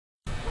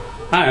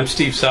Hi, I'm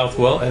Steve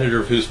Southwell,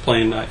 editor of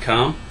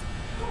whosplaying.com.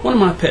 One of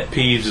my pet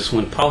peeves is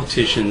when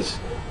politicians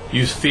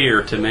use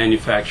fear to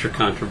manufacture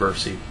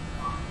controversy.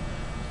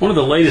 One of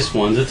the latest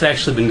ones, it's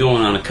actually been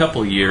going on a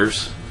couple of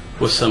years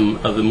with some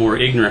of the more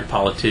ignorant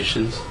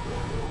politicians,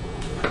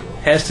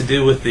 has to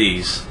do with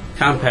these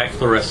compact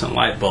fluorescent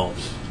light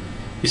bulbs.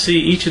 You see,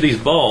 each of these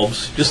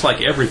bulbs, just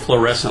like every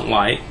fluorescent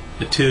light,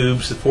 the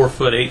tubes, the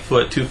 4-foot,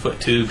 8-foot, 2-foot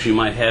tubes you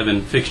might have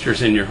in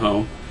fixtures in your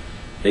home,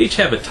 they each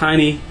have a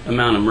tiny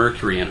amount of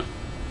mercury in them.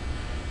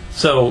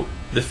 So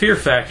the fear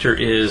factor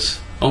is,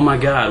 oh my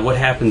God, what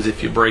happens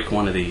if you break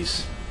one of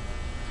these?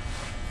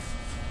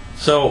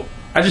 So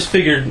I just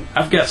figured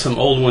I've got some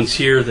old ones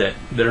here that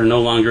are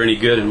no longer any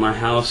good in my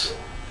house.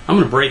 I'm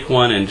going to break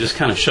one and just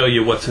kind of show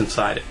you what's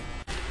inside it.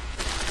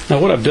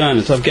 Now what I've done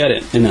is I've got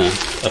it in a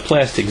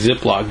plastic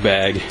Ziploc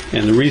bag,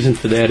 and the reason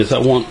for that is I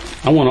want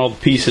all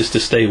the pieces to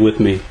stay with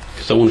me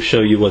because I want to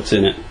show you what's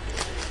in it.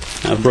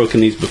 I've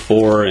broken these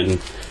before,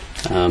 and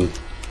I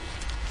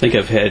think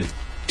I've had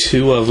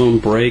 2 of them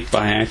break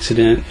by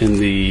accident in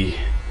the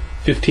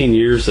 15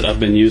 years that I've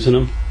been using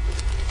them.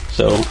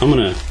 So I'm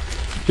going to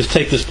just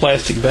take this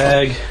plastic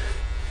bag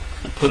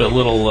and put a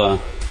little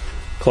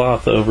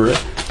cloth over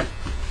it,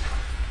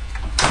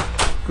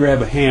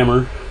 grab a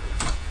hammer,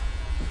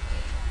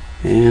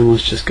 and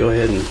let's just go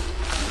ahead and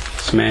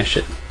smash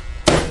it.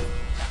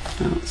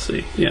 Let's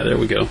see. Yeah, there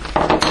we go.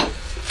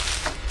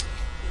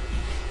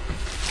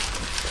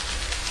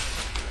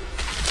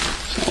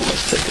 So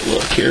let's take a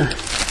look here.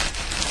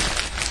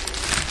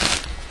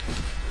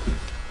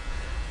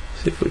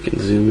 See if we can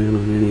zoom in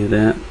on any of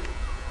that.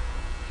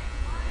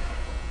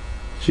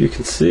 As you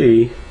can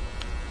see,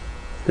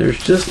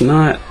 there's just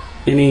not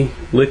any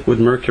liquid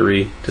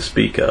mercury to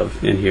speak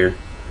of in here.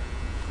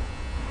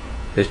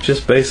 It's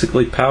just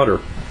basically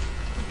powder.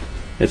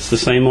 It's the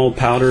same old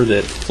powder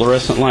that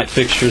fluorescent light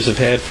fixtures have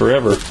had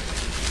forever.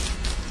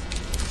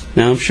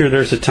 Now I'm sure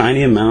there's a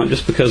tiny amount.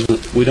 Just because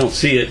we don't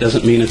see it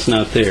doesn't mean it's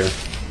not there.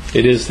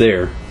 It is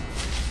there.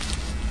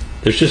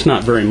 There's just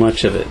not very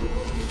much of it.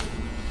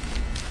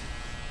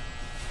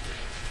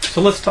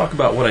 So let's talk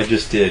about what I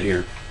just did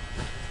here.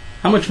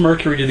 How much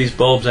mercury do these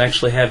bulbs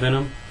actually have in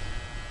them?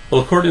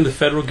 Well, according to the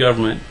federal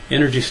government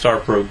Energy Star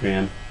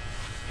program,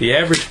 the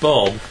average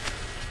bulb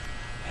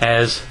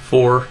has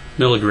 4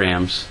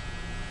 milligrams.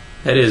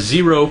 That is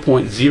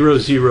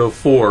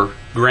 0.004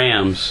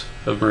 grams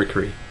of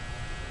mercury.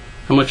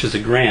 How much is a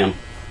gram?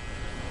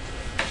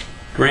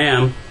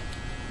 Gram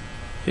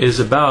is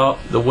about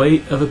the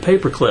weight of a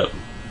paperclip,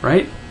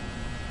 right?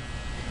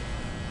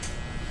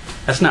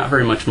 That's not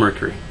very much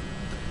mercury.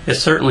 It's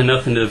certainly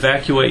nothing to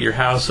evacuate your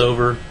house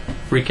over,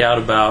 freak out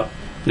about,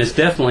 and it's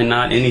definitely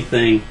not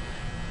anything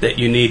that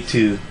you need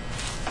to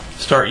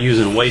start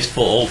using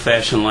wasteful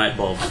old-fashioned light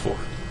bulbs for.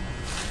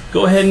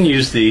 Go ahead and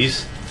use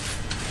these.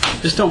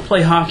 Just don't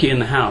play hockey in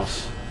the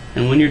house.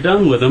 And when you're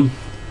done with them,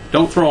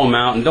 don't throw them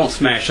out and don't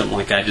smash them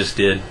like I just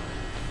did.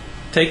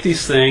 Take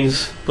these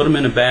things, put them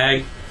in a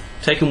bag,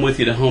 take them with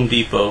you to Home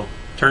Depot,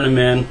 turn them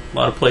in. A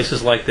lot of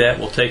places like that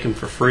will take them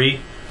for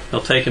free.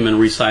 They'll take them and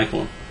recycle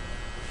them.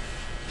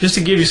 Just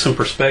to give you some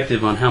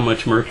perspective on how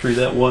much mercury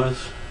that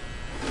was,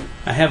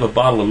 I have a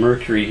bottle of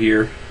mercury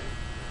here,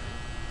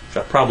 which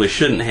I probably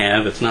shouldn't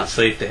have. It's not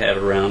safe to have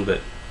around,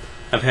 but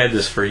I've had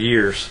this for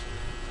years,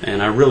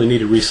 and I really need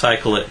to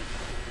recycle it.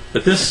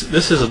 But this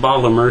is a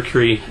bottle of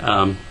mercury.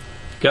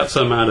 Got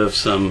some out of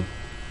some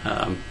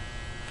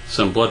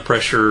blood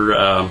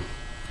pressure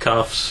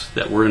cuffs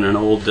that were in an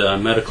old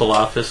medical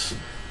office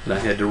that I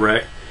had to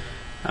wreck.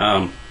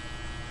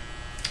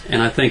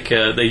 And I think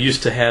they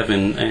used to have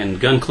in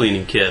gun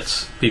cleaning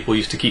kits, people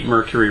used to keep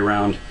mercury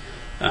around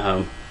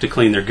to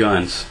clean their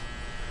guns.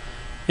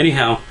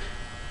 Anyhow,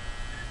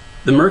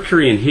 the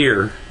mercury in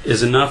here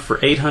is enough for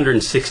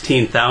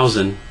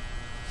 816,000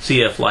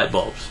 CF light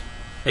bulbs.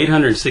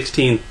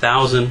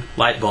 816,000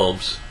 light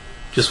bulbs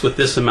just with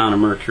this amount of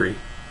mercury.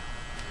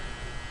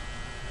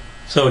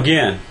 So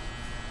again,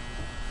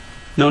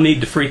 no need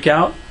to freak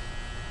out.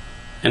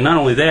 And not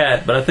only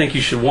that, but I think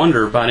you should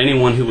wonder about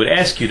anyone who would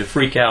ask you to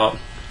freak out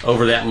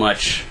over that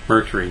much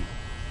mercury.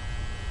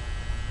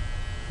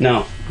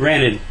 Now,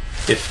 granted,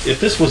 if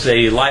this was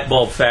a light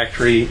bulb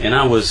factory and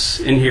I was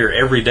in here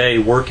every day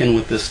working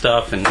with this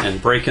stuff and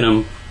breaking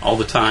them all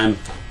the time,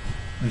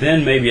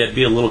 then maybe I'd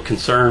be a little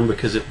concerned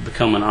because it would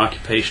become an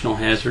occupational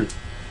hazard.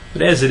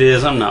 But as it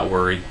is, I'm not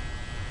worried.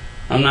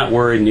 I'm not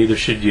worried, neither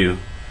should you.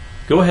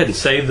 Go ahead and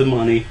save the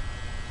money,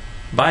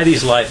 buy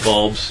these light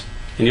bulbs,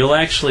 and you'll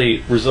actually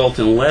result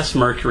in less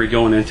mercury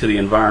going into the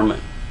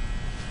environment.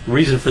 The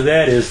reason for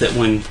that is that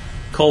when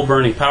coal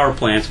burning power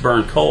plants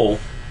burn coal,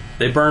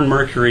 they burn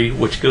mercury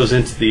which goes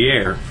into the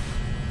air.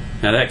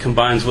 Now that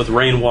combines with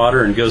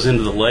rainwater and goes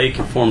into the lake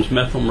and forms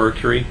methyl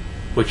mercury,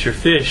 which your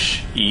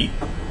fish eat.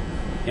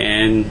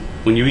 And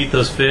when you eat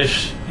those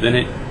fish, then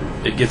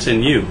it gets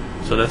in you.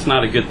 So that's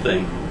not a good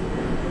thing.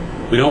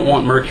 We don't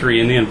want mercury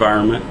in the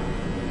environment.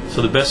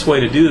 So the best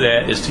way to do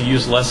that is to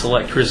use less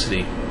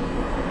electricity.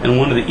 And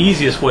one of the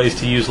easiest ways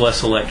to use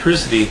less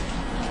electricity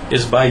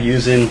is by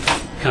using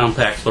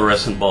compact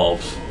fluorescent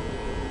bulbs.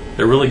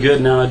 They're really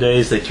good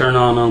nowadays. They turn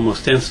on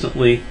almost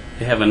instantly.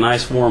 They have a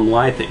nice warm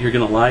light that you're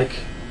going to like.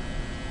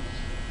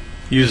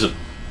 Use them.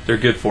 They're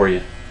good for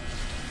you.